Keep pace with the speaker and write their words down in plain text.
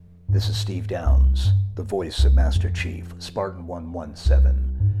this is Steve Downs, the voice of Master Chief, Spartan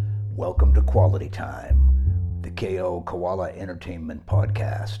 117. Welcome to Quality Time, the KO Koala Entertainment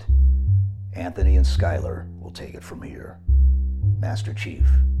Podcast. Anthony and Skylar will take it from here. Master Chief,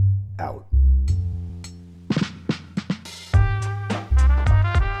 out.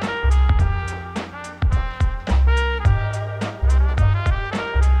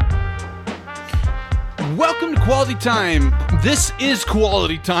 Welcome to Quality Time. This is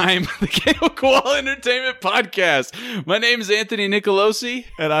Quality Time, the KO Koala Entertainment Podcast. My name is Anthony Nicolosi.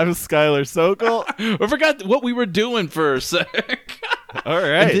 And I'm Skylar Sokol. I forgot what we were doing for a sec. All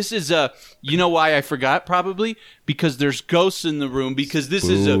right. And this is, you know why I forgot? Probably because there's ghosts in the room, because this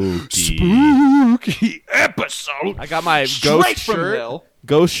is a spooky episode. I got my Straight from hell.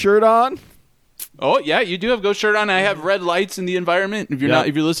 ghost shirt on. Oh, yeah, you do have ghost shirt on. I have red lights in the environment. If you're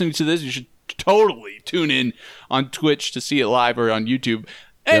if you're listening to this, you should totally tune in on Twitch to see it live or on YouTube.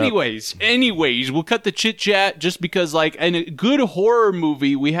 Anyways, we'll cut the chit chat just because, like, in a good horror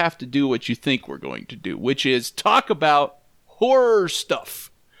movie, we have to do what you think we're going to do, which is talk about horror stuff.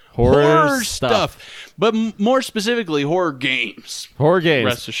 Horror stuff. But more specifically, horror games. Horror games.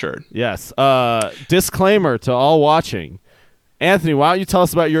 Rest assured. Yes. Disclaimer to all watching. Anthony, why don't you tell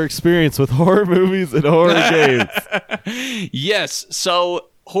us about your experience with horror movies and horror games? Yes. So,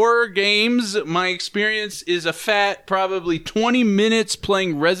 horror games, my experience is a fat probably 20 minutes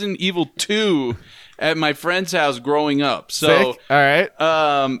playing Resident Evil 2 at my friend's house growing up. So, sick. All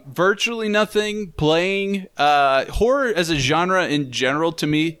right. Virtually nothing playing. Horror as a genre in general to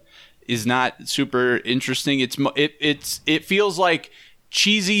me is not super interesting. It feels like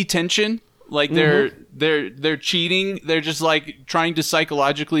cheesy tension. Like they're cheating. They're just like trying to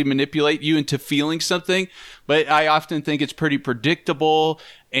psychologically manipulate you into feeling something. But I often think it's pretty predictable,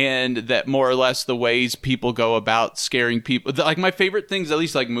 and that more or less the ways people go about scaring people. Like my favorite things, at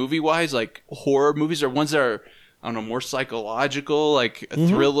least like movie wise, like horror movies, are ones that are, I don't know, more psychological. Like a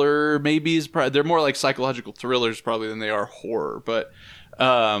thriller maybe is probably, they're more like psychological thrillers probably than they are horror. But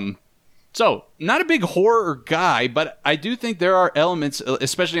so, not a big horror guy, but I do think there are elements,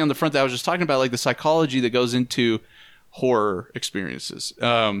 especially on the front that I was just talking about, like the psychology that goes into horror experiences.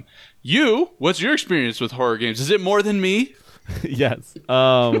 What's your experience with horror games? Is it more than me? Yes.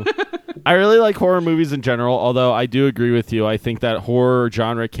 I really like horror movies in general, although I do agree with you. I think that horror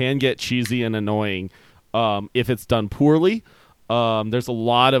genre can get cheesy and annoying if it's done poorly. There's a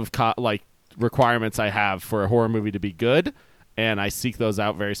lot of requirements I have for a horror movie to be good, and I seek those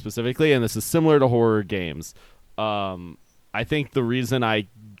out very specifically, and this is similar to horror games. I think the reason I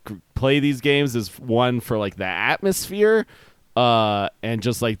play these games is, one, for like the atmosphere and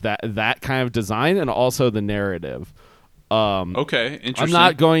just like that kind of design, and also the narrative. Okay, interesting. I'm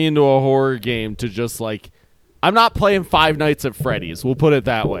not going into a horror game to just like, I'm not playing Five Nights at Freddy's. We'll put it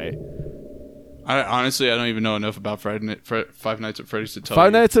that way. Honestly, I don't even know enough about Five Nights at Freddy's to tell you.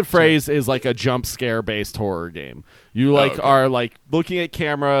 Five Nights at Freddy's is like a jump scare based horror game. You are like looking at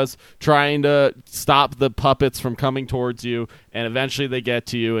cameras, trying to stop the puppets from coming towards you, and eventually they get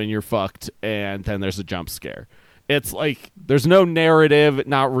to you and you're fucked, and then there's a jump scare. It's like there's no narrative,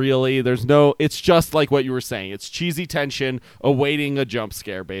 not really. It's just like what you were saying. It's cheesy tension awaiting a jump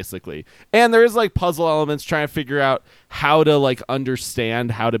scare, basically. And there is like puzzle elements trying to figure out how to like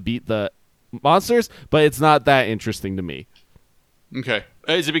understand how to beat the monsters, but it's not that interesting to me. Okay.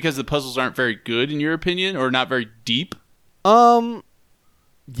 Is it because the puzzles aren't very good in your opinion, or not very deep?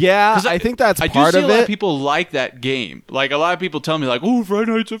 Yeah, I think that's part of it. I do see a lot of people like that game. Like, a lot of people tell me, like, oh, Five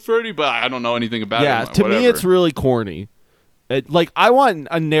Nights at Freddy, but I don't know anything about it. Yeah, to me, it's really corny. Like, I want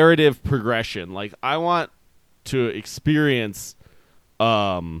a narrative progression. Like, I want to experience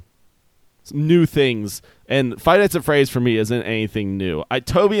new things. And Five Nights at Freddy's, for me, isn't anything new.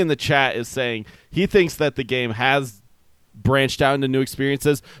 Toby in the chat is saying he thinks that the game has branched out into new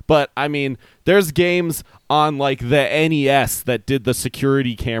experiences, but I mean, there's games on like the NES that did the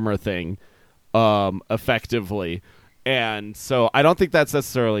security camera thing effectively, and so I don't think that's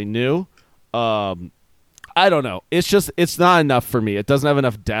necessarily new. I don't know, it's not enough for me. It doesn't have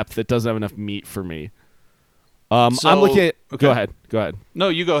enough depth. It doesn't have enough meat for me. I'm looking at Go ahead. No,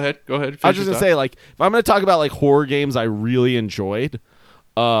 you go ahead. I was just gonna say, like, if I'm gonna talk about like horror games I really enjoyed,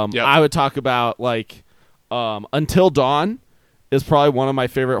 I would talk about like Until Dawn is probably one of my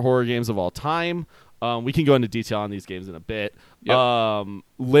favorite horror games of all time. We can go into detail on these games in a bit. Yep.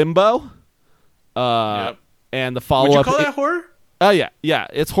 Limbo, and the follow-up. Would you call that horror? Oh yeah,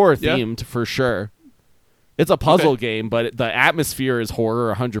 it's horror themed for sure. It's a puzzle game, but the atmosphere is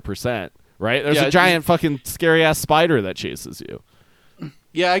horror 100%. Right? There's a giant fucking scary ass spider that chases you.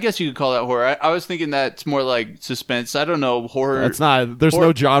 Yeah, I guess you could call that horror. I was thinking that's more like suspense. I don't know, horror. That's not. There's horror,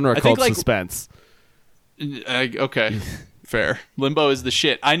 no genre I called think, like, suspense. Okay, fair. Limbo is the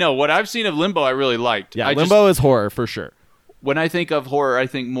shit. I know. What I've seen of Limbo, I really liked. Yeah, Limbo is horror for sure. When I think of horror, I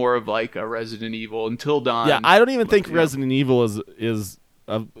think more of like a Resident Evil, Until Dawn. Yeah, I don't even think Resident Evil is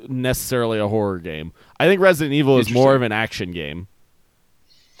necessarily a horror game. I think Resident Evil is more of an action game.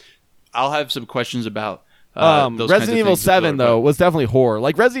 I'll have some questions about those Resident Evil 7 though was definitely horror.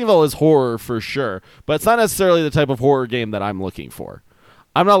 Like Resident Evil is horror for sure, but it's not necessarily the type of horror game that I'm looking for.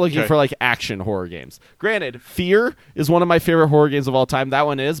 I'm not looking for like action horror games. Granted, Fear is one of my favorite horror games of all time. That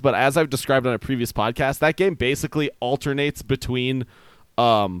one is, but as I've described on a previous podcast, that game basically alternates between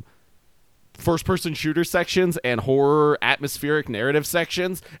first-person shooter sections and horror atmospheric narrative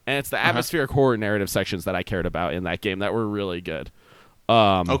sections, and it's the atmospheric horror narrative sections that I cared about in that game that were really good.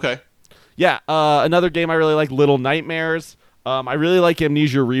 Okay. Yeah, another game I really like, Little Nightmares. I really like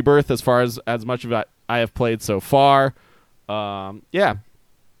Amnesia Rebirth as much of it I have played so far. Yeah.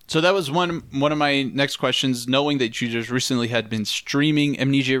 So that was one of my next questions. Knowing that you just recently had been streaming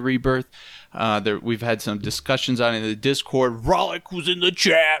Amnesia Rebirth, we've had some discussions on it in the Discord. Rollick was in the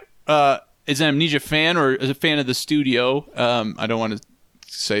chat. Is an Amnesia fan or is a fan of the studio? I don't want to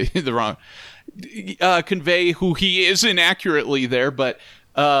say the wrong, convey who he is inaccurately there, but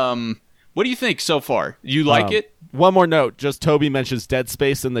what do you think so far? You like it? One more note, just Toby mentions Dead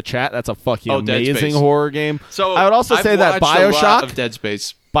Space in the chat. That's a fucking amazing horror game. So I would also say that BioShock, a lot of Dead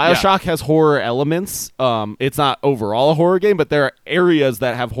Space. BioShock has horror elements. It's not overall a horror game, but there are areas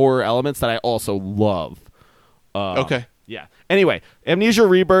that have horror elements that I also love. Okay. Yeah. Anyway, Amnesia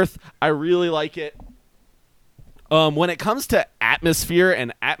Rebirth, I really like it. When it comes to atmosphere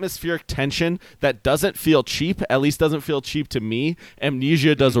and atmospheric tension that doesn't feel cheap, at least doesn't feel cheap to me,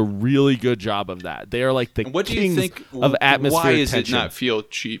 Amnesia does a really good job of that. They are like the what do kings you think, of atmospheric why is tension. it not feel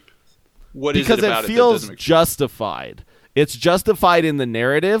cheap? What because is it about it feels that doesn't justified. It's justified in the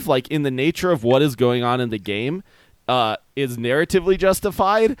narrative, like in the nature of what is going on in the game. Is narratively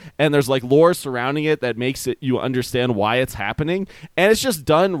justified, and there's like lore surrounding it that makes it you understand why it's happening, and it's just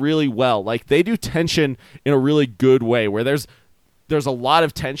done really well. Like they do tension in a really good way, where there's a lot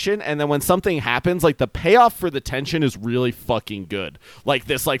of tension, and then when something happens, like the payoff for the tension is really fucking good. Like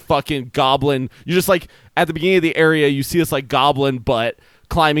this like fucking goblin, you just like at the beginning of the area you see this like goblin butt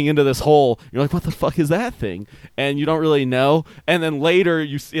climbing into this hole. You're like, what the fuck is that thing? And you don't really know. And then later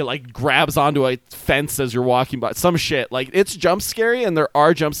you see it like grabs onto a fence as you're walking by. Some shit. Like it's jump scary, and there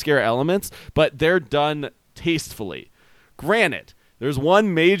are jump scare elements, but they're done tastefully. Granted, there's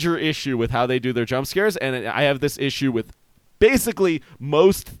one major issue with how they do their jump scares, and I have this issue with basically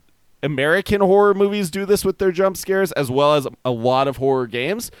most American horror movies do this with their jump scares, as well as a lot of horror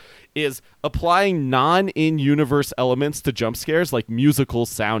games, is applying non-in-universe elements to jump scares, like musical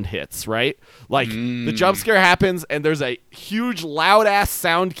sound hits, right? Like the jump scare happens and there's a huge loud-ass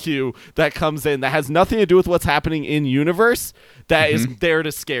sound cue that comes in that has nothing to do with what's happening in universe that is there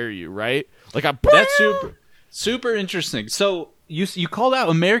to scare you, right? Like that's super interesting. So you called out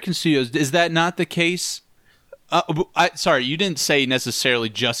American studios. Is that not the case? Sorry, you didn't say necessarily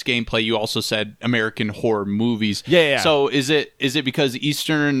just gameplay. You also said American horror movies. Yeah. So is it because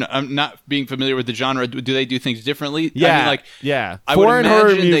Eastern? I'm not being familiar with the genre. Do they do things differently? Yeah, I mean, like yeah. I would Foreign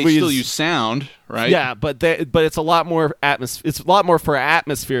horror imagine they movies still use sound, right? Yeah, but it's a lot more It's a lot more for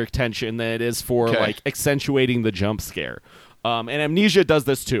atmospheric tension than it is for like accentuating the jump scare. And Amnesia does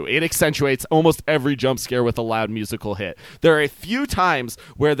this too. It accentuates almost every jump scare with a loud musical hit. There are a few times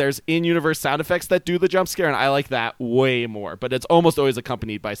where there's in-universe sound effects that do the jump scare, and I like that way more. But it's almost always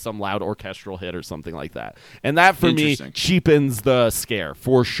accompanied by some loud orchestral hit or something like that. And that, for me, cheapens the scare,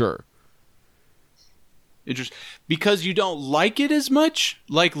 for sure. Interesting. Because you don't like it as much?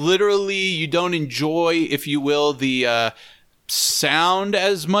 Like, literally, you don't enjoy, if you will, the sound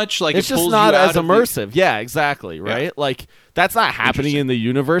as much? Like it's it pulls just not you out as immersive. Yeah, exactly, right? Yeah. Like, that's not happening in the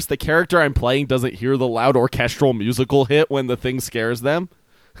universe. The character I'm playing doesn't hear the loud orchestral musical hit when the thing scares them.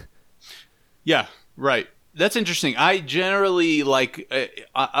 Yeah, right. That's interesting. I generally like.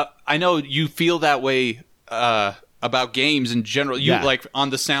 I know you feel that way about games in general. You like on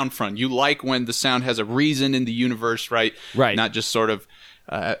the sound front. You like when the sound has a reason in the universe, right? Right. Not just sort of,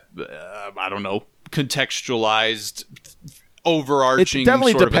 I don't know, contextualized. Overarching. It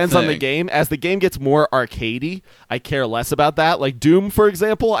definitely sort depends of a on the game. As the game gets more arcadey, I care less about that. Like Doom, for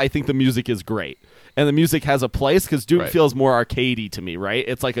example, I think the music is great, and the music has a place because Doom feels more arcadey to me. Right?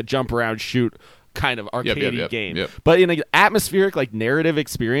 It's like a jump around, shoot kind of arcadey game. Yep. But in an atmospheric, like, narrative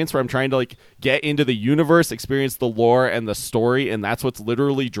experience where I'm trying to, like, get into the universe, experience the lore and the story, and that's what's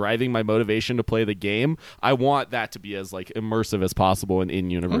literally driving my motivation to play the game, I want that to be as, like, immersive as possible and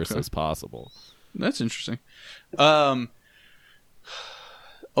in-universe as possible. That's interesting.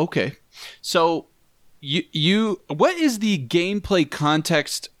 Okay. So you what is the gameplay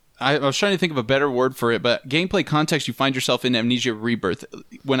context? I was trying to think of a better word for it, but gameplay context you find yourself in Amnesia Rebirth.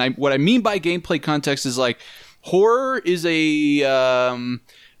 What I mean by gameplay context is like horror is a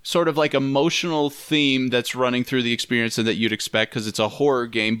sort of like emotional theme that's running through the experience and that you'd expect because it's a horror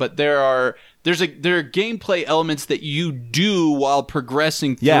game, but there are gameplay elements that you do while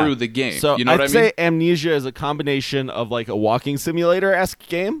progressing through the game. So you know what I mean? I'd say Amnesia is a combination of like a walking simulator-esque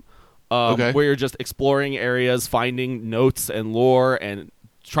game, where you're just exploring areas, finding notes and lore, and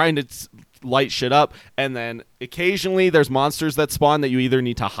trying to light shit up. And then occasionally there's monsters that spawn that you either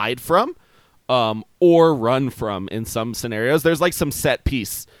need to hide from, or run from in some scenarios. There's like some set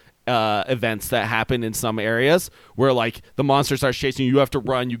piece events that happen in some areas where like the monster starts chasing you, you have to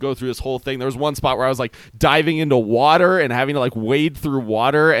run, you go through this whole thing. There was one spot where I was like diving into water and having to like wade through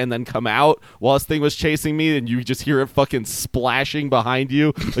water and then come out while this thing was chasing me, and you just hear it fucking splashing behind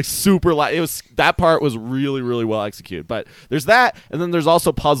you like super loud. That part was really, really well executed. But there's that, and then there's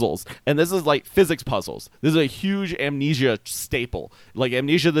also puzzles, and this is like physics puzzles. This is a huge Amnesia staple. Like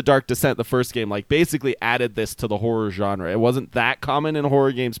Amnesia the Dark Descent, the first game, like basically added this to the horror genre. It wasn't that common in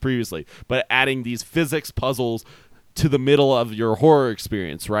horror games previously, but adding these physics puzzles to the middle of your horror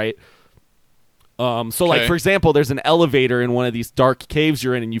experience, right? Like, for example, there's an elevator in one of these dark caves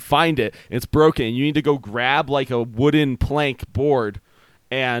you're in, and you find it, and it's broken, and you need to go grab, like, a wooden plank board,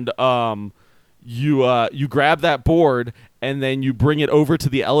 and you grab that board, and then you bring it over to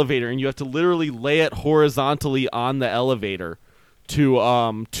the elevator, and you have to literally lay it horizontally on the elevator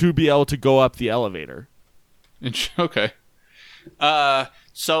to be able to go up the elevator. Okay.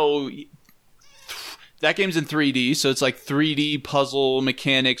 So that game's in 3D, so it's like 3D puzzle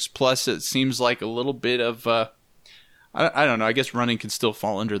mechanics, plus it seems like a little bit of I don't know, I guess running can still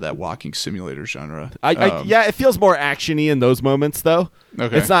fall under that walking simulator genre. Yeah, it feels more action-y in those moments, though.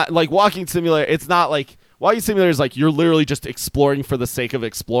 Okay. It's not like walking simulator. It's not like walking simulator is like you're literally just exploring for the sake of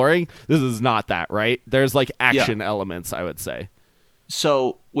exploring. This is not that, right? There's like action elements, I would say.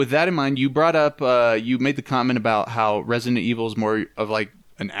 So with that in mind, you brought up, you made the comment about how Resident Evil is more of like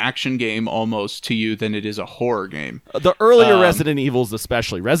an action game almost to you than it is a horror game. The earlier Resident Evils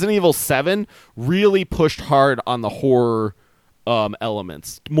especially. Resident Evil 7 really pushed hard on the horror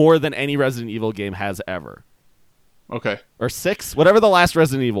elements, more than any Resident Evil game has ever. Okay. Or 6? Whatever the last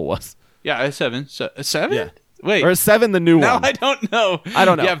Resident Evil was. Yeah, 7. 7? Yeah. Wait. Or 7 the new one? No, I don't know. I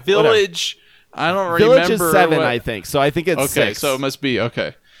don't know. Yeah, Village. Whatever. I don't Village remember. Is 7, I think. So I think it's 6. Okay, so it must be.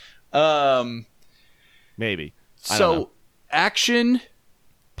 Okay. Maybe. So action...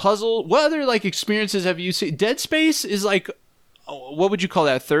 puzzle. What other like experiences have you seen? Dead Space is like, what would you call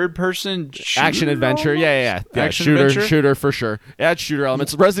that? Third person action adventure. Yeah. Shooter for sure. It had shooter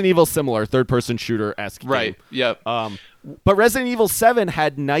elements. Resident Evil similar, third person shooter-esque. Right. Game. Yep. But Resident Evil 7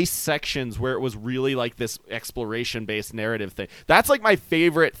 had nice sections where it was really like this exploration based narrative thing. That's like my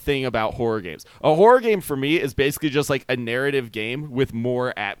favorite thing about horror games. A horror game for me is basically just like a narrative game with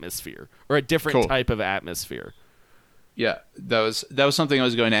more atmosphere or a different type of atmosphere. Yeah, that was something I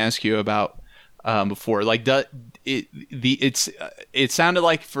was going to ask you about before. Like, it sounded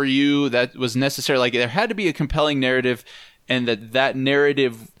like for you that was necessary. Like, there had to be a compelling narrative, and that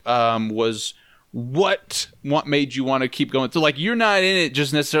narrative was what made you want to keep going. So, like, you're not in it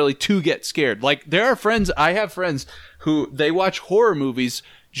just necessarily to get scared. Like, I have friends who they watch horror movies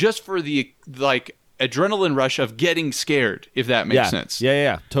just for the like adrenaline rush of getting scared, if that makes sense.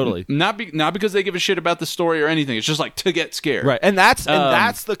 Yeah, totally. Not because they give a shit about the story or anything. It's just like to get scared. Right. And that's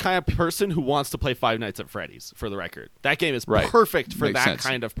the kind of person who wants to play Five Nights at Freddy's, for the record. That game is perfect for that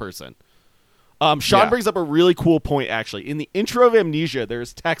kind of person. Sean brings up a really cool point, actually. In the intro of Amnesia,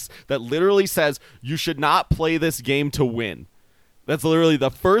 there's text that literally says, you should not play this game to win. That's literally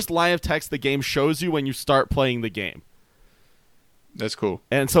the first line of text the game shows you when you start playing the game. That's cool.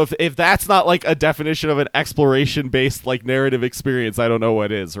 And so if that's not like a definition of an exploration-based like narrative experience, I don't know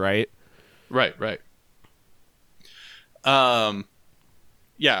what is, right? Right.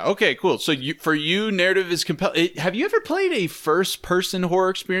 Yeah, okay, cool. So for you, narrative is compelling. Have you ever played a first-person horror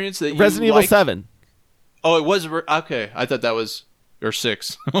experience that you Resident Evil 7. Oh, it was... Okay, I thought that was... Or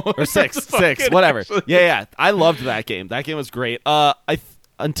 6. Or 6, whatever. Yeah. I loved that game. That game was great.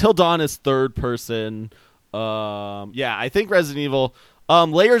 Until Dawn is third person... I think Resident Evil,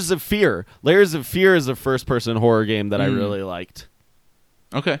 Layers of Fear. Layers of Fear is a first-person horror game that I really liked.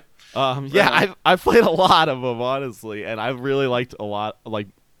 Okay. I've played a lot of them, honestly, and I've really liked a lot. Like,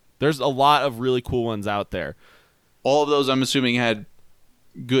 there's a lot of really cool ones out there. All of those, I'm assuming, had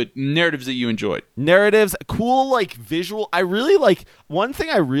good narratives that you enjoyed. Narratives, cool, like visual. I really like one thing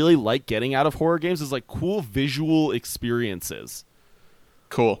I really like getting out of horror games is like cool visual experiences.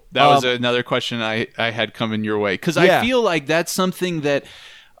 Cool. That was another question I had coming your way, because I feel like that's something that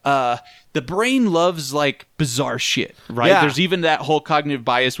the brain loves, like bizarre shit, right? Yeah. There's even that whole cognitive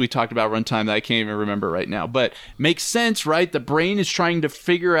bias we talked about runtime that I can't even remember right now, but makes sense, right? The brain is trying to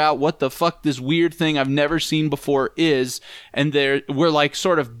figure out what the fuck this weird thing I've never seen before is, and we're like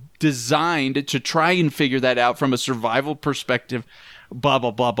sort of designed to try and figure that out from a survival perspective, blah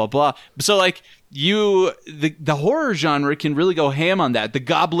blah blah blah blah. So like the horror genre can really go ham on that. The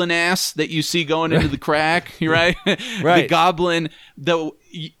goblin ass that you see going into the crack, right? Right. The goblin, though,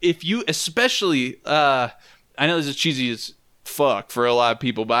 if you especially, I know this is cheesy as fuck for a lot of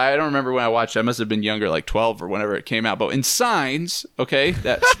people, but I don't remember when I watched it. I must have been younger, like 12 or whenever it came out. But in Signs, okay,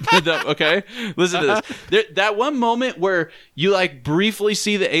 okay, listen to this. That one moment where you like briefly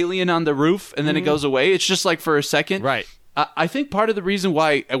see the alien on the roof and then it goes away. It's just like for a second, Right. I think part of the reason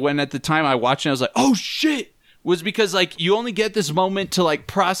why, when at the time I watched it, I was like, oh shit, was because like you only get this moment to like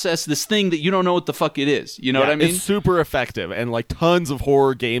process this thing that you don't know what the fuck it is. You know what I mean? It's super effective, and like tons of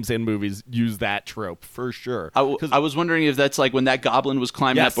horror games and movies use that trope for sure. I was wondering if that's like when that goblin was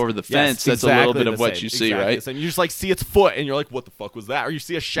climbing up over the fence. That's exactly a little bit of the what same. you see, right? And you just like see its foot, and you're like, "What the fuck was that?" Or you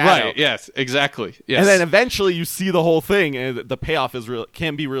see a shadow. Right. Yes. Exactly. Yes. And then eventually you see the whole thing, and the payoff is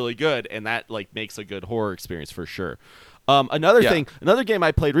can be really good, and that like makes a good horror experience for sure. Another game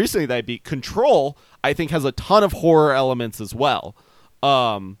I played recently that I beat, Control, I think has a ton of horror elements as well.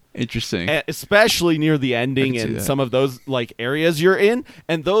 Interesting. Especially near the ending and some of those like areas you're in,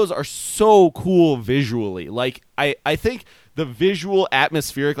 and those are so cool visually. Like I think the visual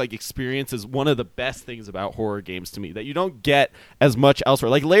atmospheric like experience is one of the best things about horror games to me that you don't get as much elsewhere.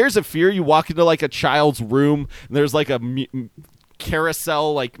 Like Layers of Fear, you walk into like a child's room and there's like a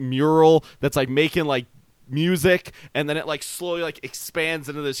carousel like mural that's like making like music, and then it like slowly like expands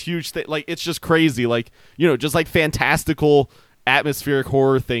into this huge thing. Like it's just crazy. Like, you know, just like fantastical atmospheric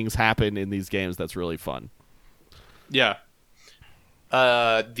horror things happen in these games. That's really fun. Yeah.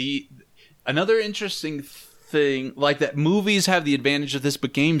 Another interesting thing, like that movies have the advantage of this,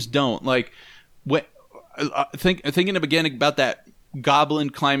 but games don't. Like, thinking again about that goblin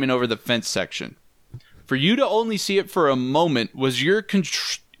climbing over the fence section. For you to only see it for a moment, was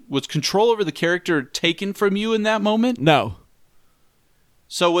control over the character taken from you in that moment? No.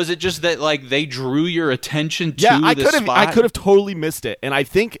 So was it just that like they drew your attention to the spot? I could have totally missed it, and I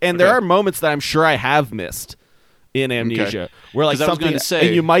think, there are moments that I'm sure I have missed in Amnesia, where like something,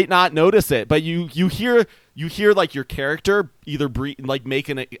 and you might not notice it, but you hear like your character either like make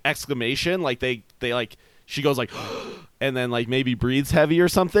an exclamation, like they like she goes like, and then like maybe breathes heavy or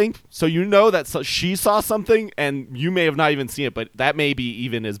something. So you know that she saw something, and you may have not even seen it, but that maybe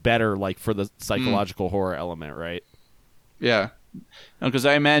even is better, like for the psychological horror element, right? Yeah. Because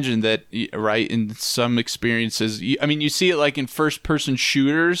I imagine that, right, in some experiences, I mean, you see it like in first-person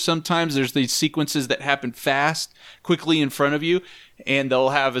shooters. Sometimes there's these sequences that happen fast, quickly in front of you, and they'll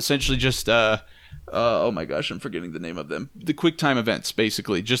have essentially just, oh my gosh, I'm forgetting the name of them. The quick time events,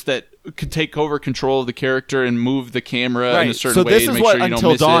 basically, just that could take over control of the character and move the camera in a certain way. So this is what sure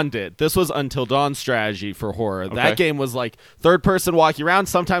Until Dawn did. This was Until Dawn's strategy for horror. Okay. That game was like third person walking around.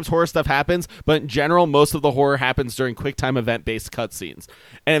 Sometimes horror stuff happens, but in general, most of the horror happens during quick time event based cutscenes.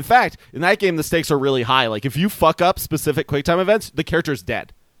 And in fact, in that game, the stakes are really high. Like if you fuck up specific quick time events, the character's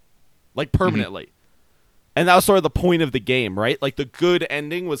dead, like permanently. Mm-hmm. And that was sort of the point of the game, right? Like the good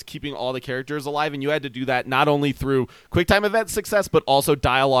ending was keeping all the characters alive, and you had to do that not only through QuickTime event success, but also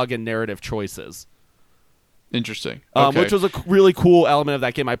dialogue and narrative choices. Interesting. Okay. Which was a really cool element of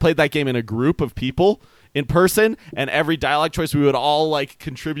that game. I played that game in a group of people in person, and every dialogue choice we would all like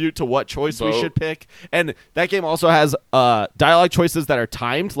contribute to what choice we should pick. And that game also has dialogue choices that are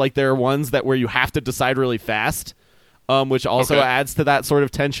timed, like there are ones that where you have to decide really fast, which also adds to that sort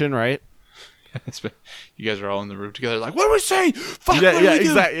of tension, right? You guys are all in the room together, like, what are we saying? Fuck,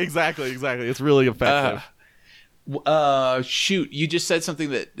 Exactly. It's really effective. Shoot, you just said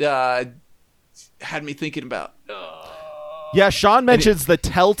something that had me thinking about. Yeah, Sean mentions the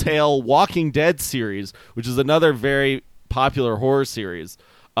Telltale Walking Dead series, which is another very popular horror series.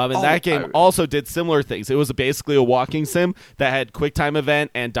 And that game also did similar things. It was basically a walking sim that had QuickTime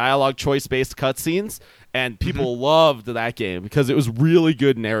event and dialogue choice-based cutscenes, and people loved that game because it was really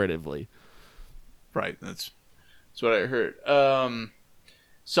good narratively. Right, that's what I heard.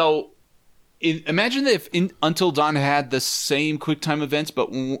 So imagine that if Until Dawn had the same QuickTime events, but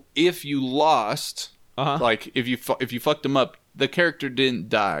if you lost, like if you fucked them up, the character didn't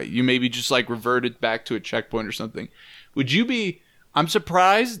die. You maybe just like reverted back to a checkpoint or something. Would you be? I'm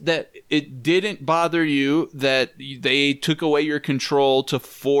surprised that it didn't bother you that they took away your control to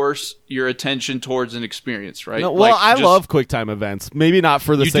force your attention towards an experience, right? No, well, I love QuickTime events. Maybe not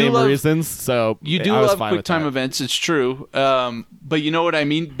for the same reasons. So you do love QuickTime events. It's true. But you know what I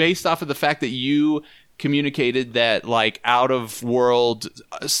mean? Based off of the fact that you communicated that like out of world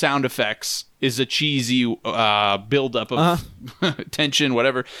sound effects is a cheesy buildup of tension,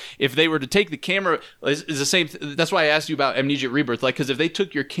 whatever. If they were to take the camera, is the same. That's why I asked you about Amnesia Rebirth. Like, because if they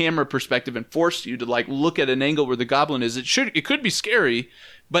took your camera perspective and forced you to like look at an angle where the goblin is, it could be scary,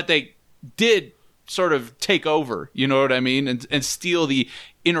 but they did sort of take over. You know what I mean? And steal the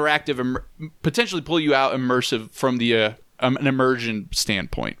interactive, potentially pull you out immersive from the an immersion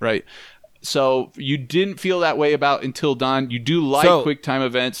standpoint, right? So you didn't feel that way about Until Dawn. You do like QuickTime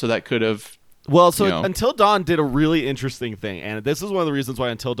events, so that could have. Well, Until Dawn did a really interesting thing, and this is one of the reasons why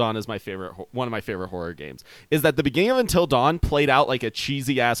Until Dawn is one of my favorite horror games. Is that the beginning of Until Dawn played out like a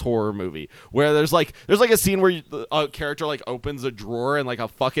cheesy ass horror movie, where there's like a scene where a character like opens a drawer and like a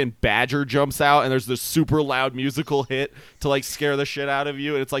fucking badger jumps out, and there's this super loud musical hit to like scare the shit out of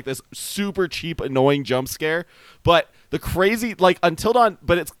you, and it's like this super cheap, annoying jump scare. But the crazy like Until Dawn,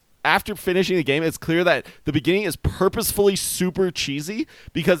 but it's. After finishing the game, it's clear that the beginning is purposefully super cheesy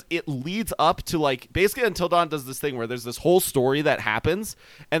because it leads up to like basically Until Dawn does this thing where there's this whole story that happens,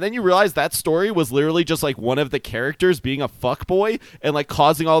 and then you realize that story was literally just like one of the characters being a fuckboy and like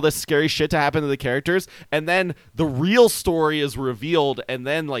causing all this scary shit to happen to the characters, and then the real story is revealed, and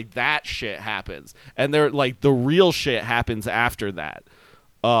then like that shit happens, and they're like the real shit happens after that.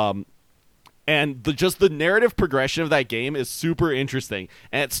 And the narrative progression of that game is super interesting.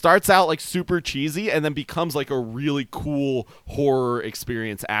 And it starts out like super cheesy and then becomes like a really cool horror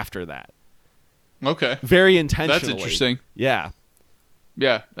experience after that. Okay. Very intentionally. That's interesting. Yeah.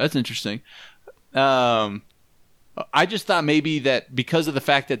 Yeah, that's interesting. I just thought maybe that because of the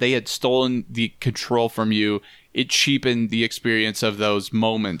fact that they had stolen the control from you, it cheapened the experience of those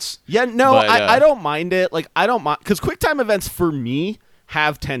moments. Yeah, no, but, I don't mind it. Like, I don't mind. Because QuickTime events for me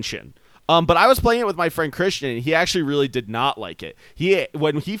have tension. But I was playing it with my friend Christian, and he actually really did not like it.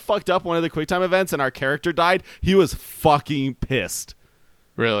 When he fucked up one of the QuickTime events and our character died, he was fucking pissed.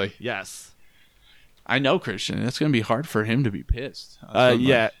 Really? Yes. I know Christian. It's going to be hard for him to be pissed.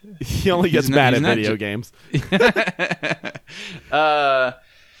 Yeah. He only gets mad at video games.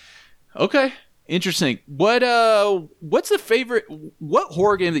 Okay. Interesting. What's the favorite? What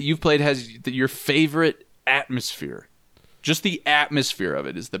horror game that you've played has your favorite atmosphere? Just the atmosphere of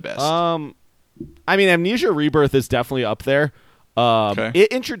it is the best. I mean, Amnesia Rebirth is definitely up there. Okay.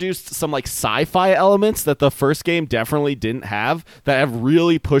 It introduced some like sci-fi elements that the first game definitely didn't have that have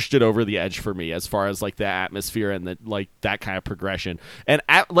really pushed it over the edge for me as far as like the atmosphere and the like that kind of progression. And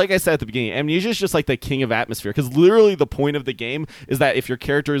like I said at the beginning, Amnesia is just like the king of atmosphere because literally the point of the game is that if your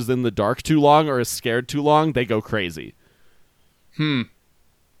character is in the dark too long or is scared too long, they go crazy.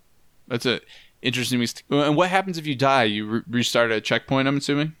 That's it. Interesting. And what happens if you die? You restart a checkpoint, I'm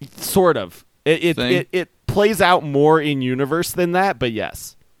assuming? Sort of. It plays out more in universe than that, but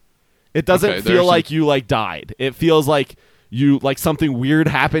yes. It doesn't feel like you like died. It feels like you like something weird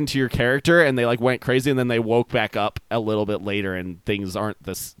happened to your character and they like went crazy and then they woke back up a little bit later and things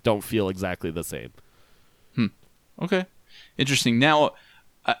don't feel exactly the same. Okay. Interesting. Now,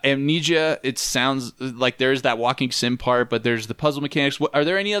 Amnesia, it sounds like there's that walking sim part, but there's the puzzle mechanics. Are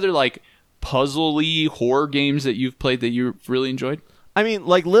there any other like puzzly horror games that you've played that you really enjoyed? I mean,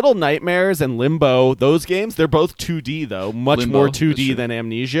 like Little Nightmares and Limbo, those games, they're both 2D, though. Much more 2D than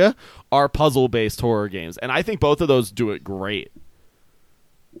Amnesia, are puzzle-based horror games. And I think both of those do it great.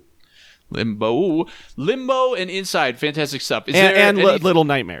 Limbo and Inside, fantastic stuff. Little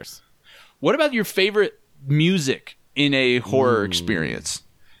Nightmares. What about your favorite music in a horror experience?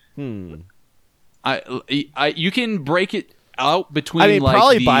 You can break it out between. I mean, like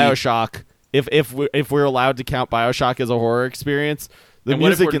probably BioShock. If we're allowed to count BioShock as a horror experience, the music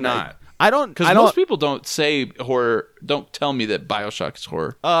what if we're in not. Because most people don't say horror. Don't tell me that BioShock is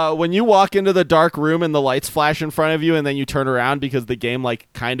horror. When you walk into the dark room and the lights flash in front of you, and then you turn around because the game like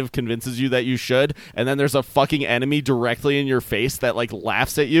kind of convinces you that you should, and then there's a fucking enemy directly in your face that like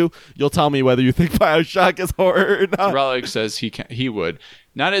laughs at you, you'll tell me whether you think BioShock is horror or not. Relic says he would.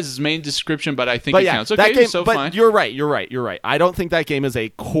 Not as his main description, but I think it counts. Okay, game, so but fine. You're right. I don't think that game is a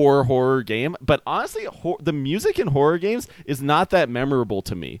core horror game, but honestly, the music in horror games is not that memorable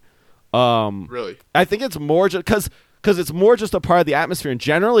to me. Really? I think it's more just because because it's more just a part of the atmosphere. And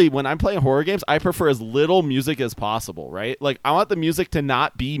generally, when I'm playing horror games, I prefer as little music as possible, right? Like, I want the music to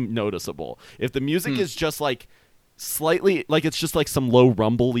not be noticeable. If the music is just like slightly, like it's just like some low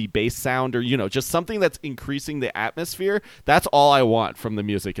rumbly bass sound, or just something that's increasing the atmosphere, that's all I want from the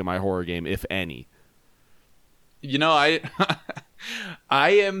music in my horror game, if any. I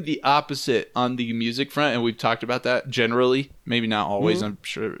I am the opposite on the music front, and we've talked about that generally. Maybe not always. I'm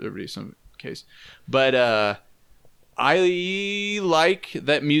sure everybody's some case, but I like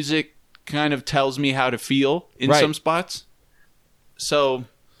that music kind of tells me how to feel in some spots. So,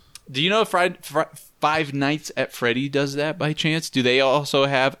 do you know if Five Nights at Freddy does that by chance? Do they also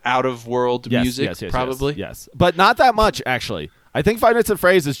have out-of-world music? Yes, probably. Yes, but not that much, actually. I think Five Nights at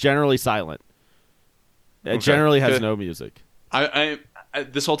Freddy's is generally silent. It generally has no music. I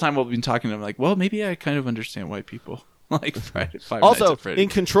this whole time we've been talking, I'm like, well, maybe I kind of understand why people like Five Nights also, at Freddy's. in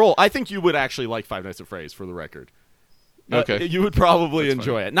Control, I think you would actually like Five Nights at Freddy's, for the record. Okay. You would probably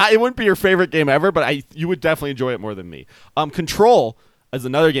enjoy it. It wouldn't be your favorite game ever, but you would definitely enjoy it more than me. Control is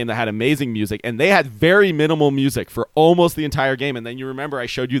another game that had amazing music, and they had very minimal music for almost the entire game. And then you remember I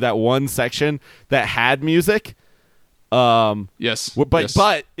showed you that one section that had music. Yes.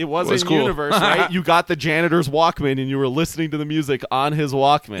 But it was in cool. universe, right? You got the janitor's Walkman and you were listening to the music on his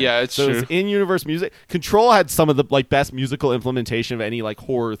Walkman. Yeah, it's true. So it was in universe music. Control had some of the best musical implementation of any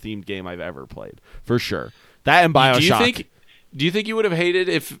horror themed game I've ever played, for sure. That and BioShock. Do you think you would have hated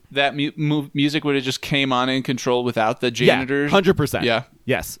if that music would have just came on in Control without the janitors? Yeah, 100%. Yeah.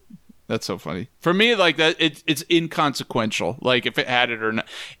 Yes. That's so funny. For me, like that, it's inconsequential. Like if it had it or not,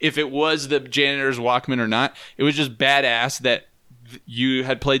 if it was the janitor's Walkman or not, it was just badass that you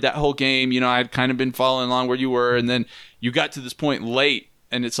had played that whole game. I had kind of been following along where you were, and then you got to this point late,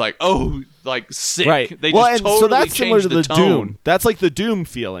 and it's like, oh, like sick. Right. They just totally so that's similar to the tone. Doom. That's like the Doom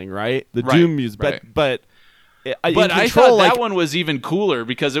feeling, right? The Doom music, but I thought that one was even cooler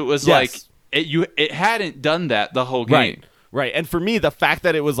because it was like it hadn't done that the whole game. Right, and for me, the fact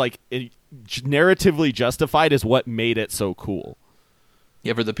that it was narratively justified is what made it so cool.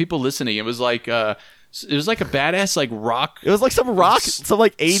 Yeah, for the people listening, it was like a badass rock. It was like some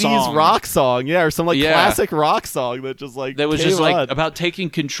 80s song. rock song, or some classic rock song that just that was just about taking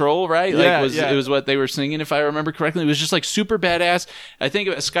control, right? Yeah, it was what they were singing, if I remember correctly. It was just super badass. I think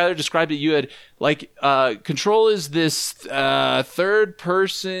Skylar described it. You had Control is this third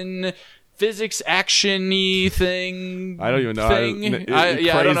person physics action-y thing. I don't even know. I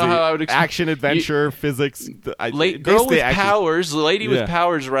don't know how I would explain. Action, adventure, physics. Girl with powers, lady with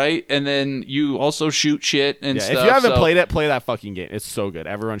powers, right? And then you also shoot shit and stuff. If you haven't played it, play that fucking game. It's so good.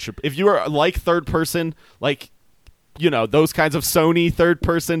 Everyone should. If you are third person, those kinds of Sony third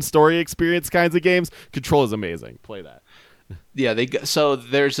person story experience kinds of games, Control is amazing. Play that. Yeah, so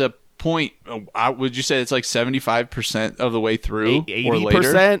there's a point. Would you say it's 75% of the way through 80%? Or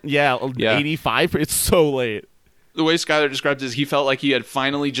later? Yeah, 85%. It's so late. The way Skylar described it is he felt like he had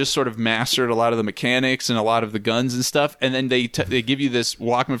finally just sort of mastered a lot of the mechanics and a lot of the guns and stuff, and then they give you this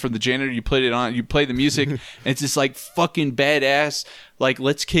Walkman from the janitor, you put it on, you play the music, and it's just fucking badass,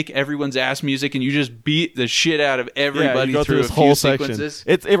 let's kick everyone's ass music, and you just beat the shit out of everybody through a this few whole sequences.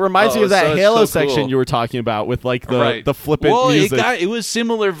 Section. It reminds me of that Halo section cool. you were talking about with the flippant music. It was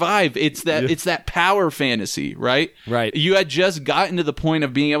similar vibe. It's that power fantasy, right? Right. You had just gotten to the point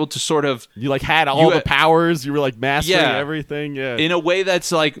of being able to sort of you had all the powers. You were mastering everything. Yeah. In a way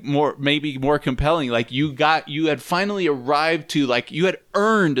that's maybe more compelling. You had finally arrived to you had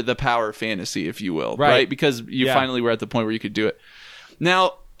earned the power fantasy, if you will, right? Because you finally were at the point where you could do it.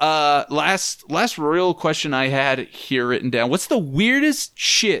 Now, last real question I had here written down. What's the weirdest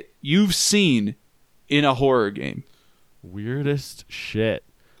shit you've seen in a horror game? Weirdest shit.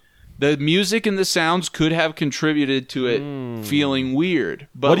 The music and the sounds could have contributed to it feeling weird.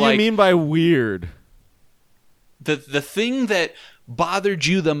 But what do you mean by weird? The thing that bothered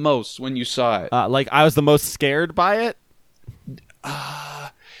you the most when you saw it. I was the most scared by it?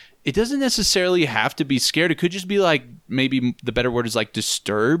 It doesn't necessarily have to be scared. It could just be maybe the better word is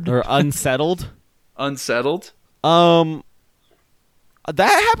disturbed. Or unsettled. Unsettled? That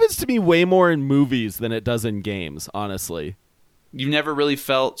happens to me way more in movies than it does in games, honestly. You've never really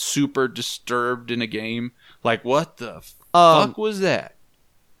felt super disturbed in a game? What the fuck was that?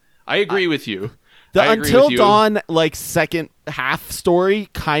 I agree with you. The Until Dawn second half story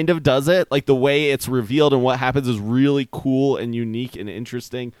kind of does it. The way it's revealed and what happens is really cool and unique and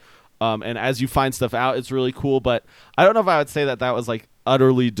interesting. And as you find stuff out, it's really cool. But I don't know if I would say that was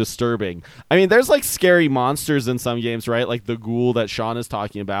utterly disturbing. I mean, there's scary monsters in some games, right? The ghoul that Sean is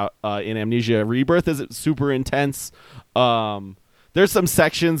talking about in Amnesia Rebirth is super intense. there's some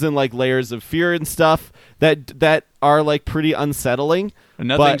sections and like layers of fear and stuff that are like pretty unsettling.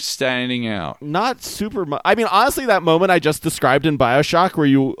 Nothing's standing out. Not super much. I mean, honestly, that moment I just described in BioShock where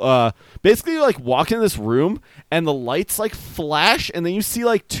you basically like walk in this room and the lights like flash and then you see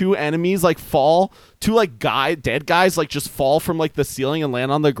like two enemies like fall, two like dead guys like just fall from like the ceiling and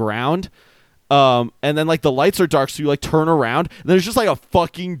land on the ground. And then like the lights are dark, so you like turn around and there's just like a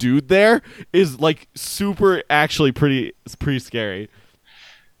fucking dude there is like super actually pretty scary.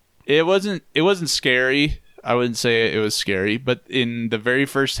 It wasn't scary. I wouldn't say it was scary, but in the very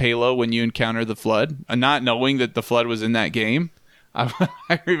first Halo, when you encounter the Flood, not knowing that the Flood was in that game,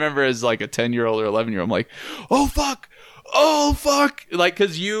 I remember as like a 10-year-old or 11-year-old, I'm like, oh fuck, like,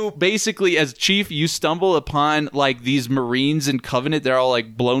 because you basically as Chief, you stumble upon like these Marines in Covenant, they're all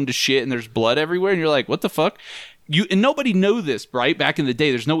like blown to shit and there's blood everywhere, and you're like, what the fuck? And nobody knew this, right? Back in the day,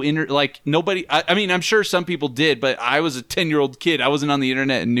 there's no nobody. I mean, I'm sure some people did, but I was a 10-year-old kid. I wasn't on the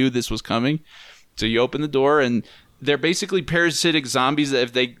internet and knew this was coming. So you open the door and they're basically parasitic zombies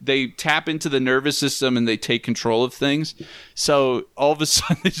that if they tap into the nervous system and they take control of things. So all of a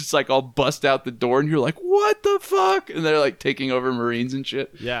sudden they just like all bust out the door and you're like, what the fuck? And they're like taking over Marines and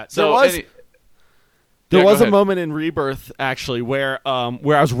shit. Yeah. So There was a moment in Rebirth actually where I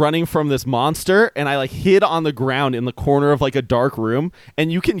was running from this monster and I like hid on the ground in the corner of like a dark room,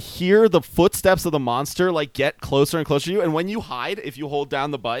 and you can hear the footsteps of the monster like get closer and closer to you. And when you hide, if you hold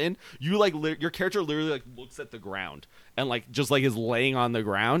down the button, you like your character literally like looks at the ground and like just like is laying on the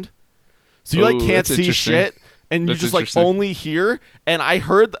ground, so you like can't see shit. And you just like only hear, and I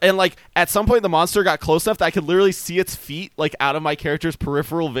heard, and like at some point the monster got close enough that I could literally see its feet like out of my character's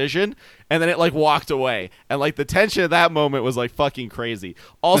peripheral vision, and then it like walked away, and like the tension of that moment was like fucking crazy.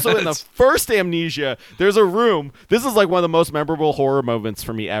 Also in the first Amnesia, there's a room. This is like one of the most memorable horror moments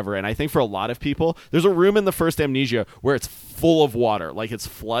for me ever, and I think for a lot of people, there's a room in the first Amnesia where it's full of water, like it's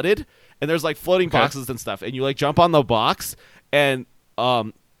flooded, and there's like floating boxes and stuff, and you like jump on the box, and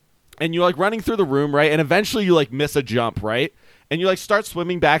you're like running through the room, right? And eventually you like miss a jump, right? And you like start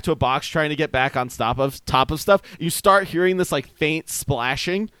swimming back to a box trying to get back on top of stuff. You start hearing this like faint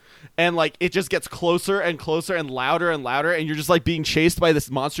splashing, and like it just gets closer and closer and louder, and you're just like being chased by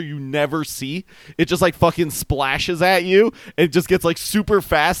this monster you never see. It just like fucking splashes at you. It just gets like super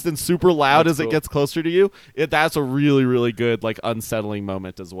fast and super loud as it gets closer to you. That's a really, really good like unsettling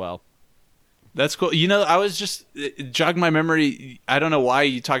moment as well. That's cool. You know, I was just jogging my memory. I don't know why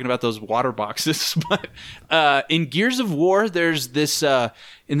you're talking about those water boxes, but in Gears of War, there's this.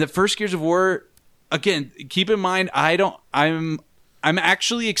 In the first Gears of War, again, keep in mind, I'm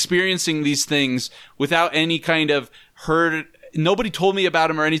actually experiencing these things without any kind of heard. Nobody told me about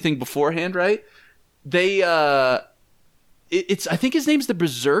them or anything beforehand, right? They. It's. I think his name's the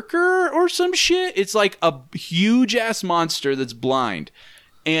Berserker or some shit. It's like a huge ass monster that's blind.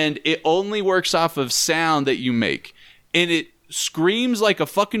 And it only works off of sound that you make. And it screams like a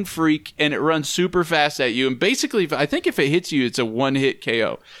fucking freak, and it runs super fast at you. And basically, I think if it hits you, it's a one-hit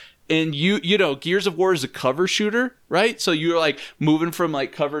KO. And you know, Gears of War is a cover shooter, right? So you're like moving from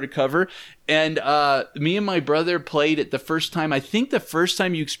like cover to cover. And me and my brother played it the first time. I think the first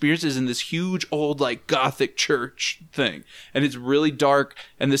time you experience it is in this huge old like gothic church thing. And it's really dark,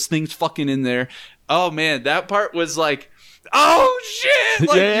 and this thing's fucking in there. Oh man, that part was like, oh shit!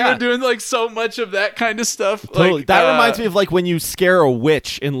 Like you're doing like so much of that kind of stuff. Totally. Like, that reminds me of like when you scare a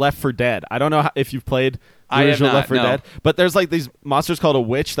witch in Left 4 Dead. I don't know if you've played the original Left 4 Dead, but there's like these monsters called a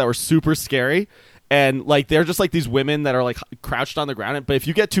witch that were super scary, and like they're just like these women that are like crouched on the ground. But if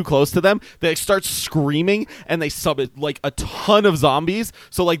you get too close to them, they like, start screaming, and they summon like a ton of zombies.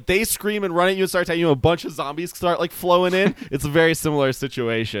 So like they scream and run at you and start attacking you. A bunch of zombies start like flowing in. It's a very similar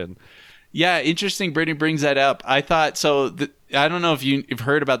situation. Yeah, interesting. Brittany brings that up. I thought so. I don't know if you've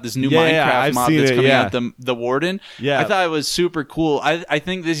heard about this new Minecraft mod that's coming out, the Warden. Yeah, I thought it was super cool. I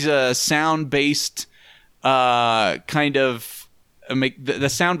think this is a sound-based kind of the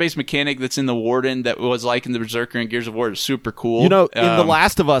sound-based mechanic that's in the Warden that was like in the Berserker and Gears of War is super cool. You know, in The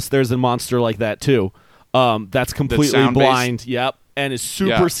Last of Us, there's a monster like that too. That's completely blind. Yep. And is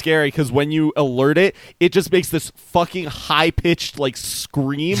super scary because when you alert it, it just makes this fucking high-pitched like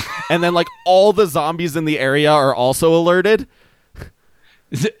scream, and then like all the zombies in the area are also alerted.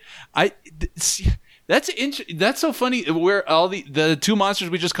 That's so funny. Where all the two monsters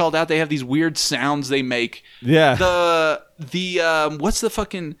we just called out, they have these weird sounds they make. Yeah. The what's the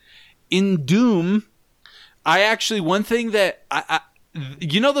fucking in Doom? One thing that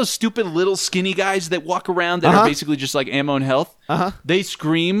you know those stupid little skinny guys that walk around that are basically just like ammo and health? They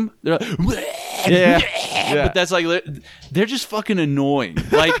scream. They're like, yeah. But that's like, they're just fucking annoying.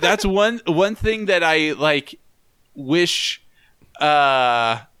 Like, that's one thing that I like wish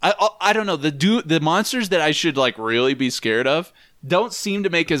I don't know, the monsters that I should like really be scared of don't seem to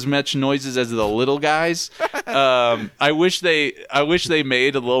make as much noises as the little guys. I wish they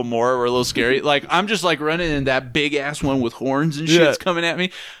made a little more or a little scary. Like I'm just like running in that big ass one with horns and shit's coming at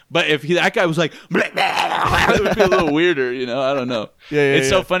me. But if that guy was like, it would be a little weirder, you know. I don't know. It's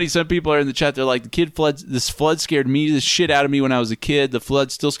so funny. Some people are in the chat. They're like, this flood scared me the shit out of me when I was a kid. The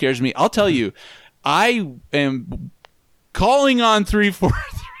flood still scares me. I'll tell you, I am calling on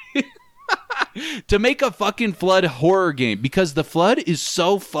 343 to make a fucking flood horror game, because the flood is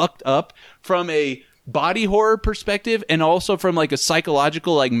so fucked up from a body horror perspective and also from like a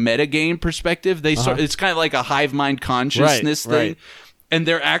psychological like meta game perspective. It's kind of like a hive mind consciousness thing. Right. And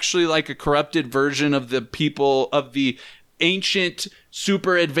they're actually like a corrupted version of the people of the ancient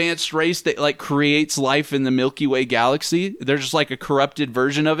super advanced race that like creates life in the Milky Way galaxy. They're just like a corrupted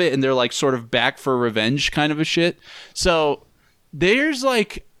version of it, and they're like sort of back for revenge kind of a shit. So there's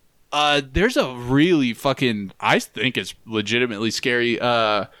like there's a really fucking, I think it's legitimately scary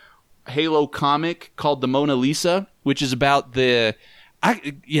Halo comic called The Mona Lisa, which is about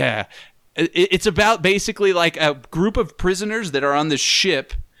it's about basically like a group of prisoners that are on this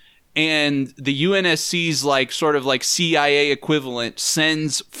ship, and the UNSC's like sort of like CIA equivalent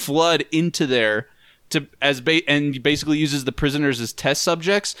sends Flood into there and basically uses the prisoners as test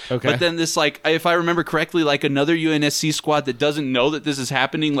subjects. Okay. But then this, like, if I remember correctly, like another UNSC squad that doesn't know that this is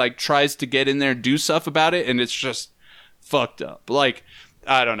happening, like tries to get in there and do stuff about it, and it's just fucked up. Like,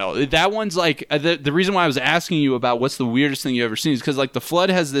 I don't know. That one's like the reason why I was asking you about what's the weirdest thing you ever seen is because like the Flood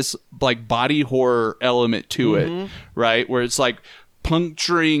has this like body horror element to it, right? Where it's like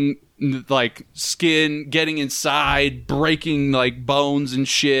puncturing like skin, getting inside, breaking like bones and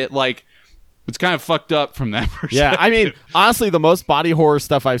shit. Like, it's kind of fucked up from that perspective. Yeah, I mean, honestly, the most body horror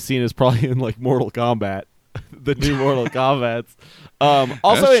stuff I've seen is probably in like Mortal Kombat, the new Mortal Kombats.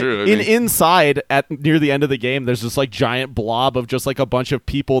 Also, inside near the end of the game, there's this like giant blob of just like a bunch of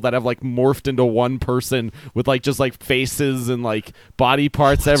people that have like morphed into one person with like just like faces and like body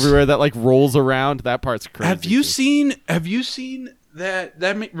parts everywhere that like rolls around. That part's crazy. Have you seen that?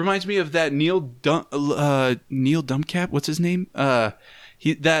 That reminds me of that Neil Dumpcap. What's his name?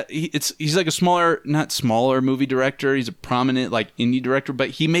 He's like a not smaller movie director. He's a prominent like indie director,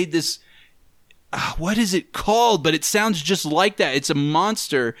 but he made this. What is it called? But it sounds just like that. It's a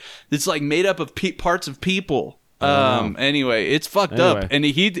monster that's like made up of parts of people. Anyway, it's fucked up, and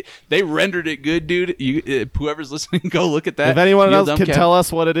they rendered it good, dude. Whoever's listening, go look at that. If anyone else can tell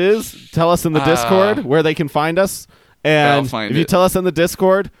us what it is, tell us in the Discord where they can find us. And if you tell us in the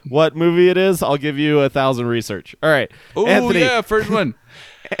Discord what movie it is, I'll give you 1,000 research. All right. Oh, Anthony. Yeah, first one.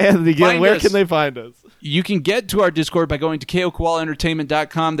 Anthony, where can they find us? You can get to our Discord by going to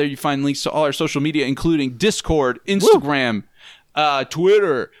kokoalaentertainment.com. There you find links to all our social media, including Discord, Instagram,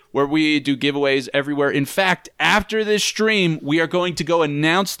 Twitter, where we do giveaways everywhere. In fact, after this stream, we are going to go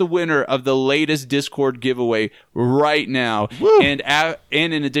announce the winner of the latest Discord giveaway right now. Woo. And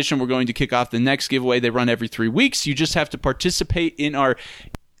in addition, we're going to kick off the next giveaway. They run every 3 weeks. You just have to participate in our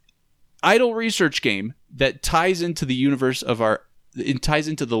idle research game that ties into the universe of it ties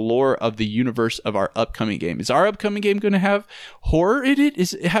into the lore of the universe of our upcoming game. Is our upcoming game going to have horror in it?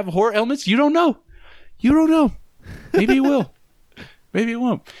 Is it have horror elements? You don't know. Maybe it will. Maybe it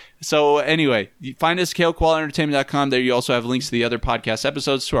won't. So anyway, you find us at kokoalaentertainment.com. There you also have links to the other podcast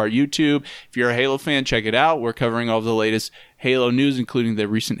episodes, to our YouTube. If you're a Halo fan, check it out. We're covering all of the latest Halo news, including the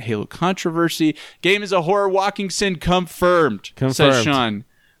recent Halo controversy. Game is a horror walking sim confirmed. Says Sean.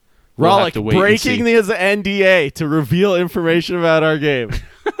 Rollick breaking the NDA to reveal information about our game.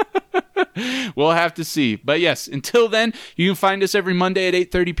 We'll have to see. But yes, until then, you can find us every Monday at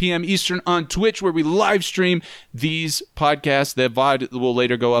 8:30 p.m. Eastern on Twitch, where we live stream these podcasts. The VOD will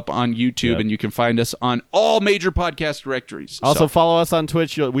later go up on YouTube, and you can find us on all major podcast directories. Also, follow us on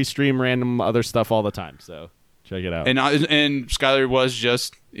Twitch. We stream random other stuff all the time, so check it out. And Skylar was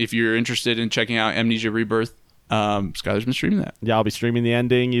just, if you're interested in checking out Amnesia Rebirth, Skylar's been streaming that. Yeah, I'll be streaming the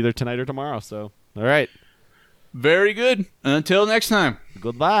ending either tonight or tomorrow, so all right. Very good. Until next time.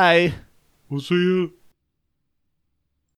 Goodbye. We'll see you.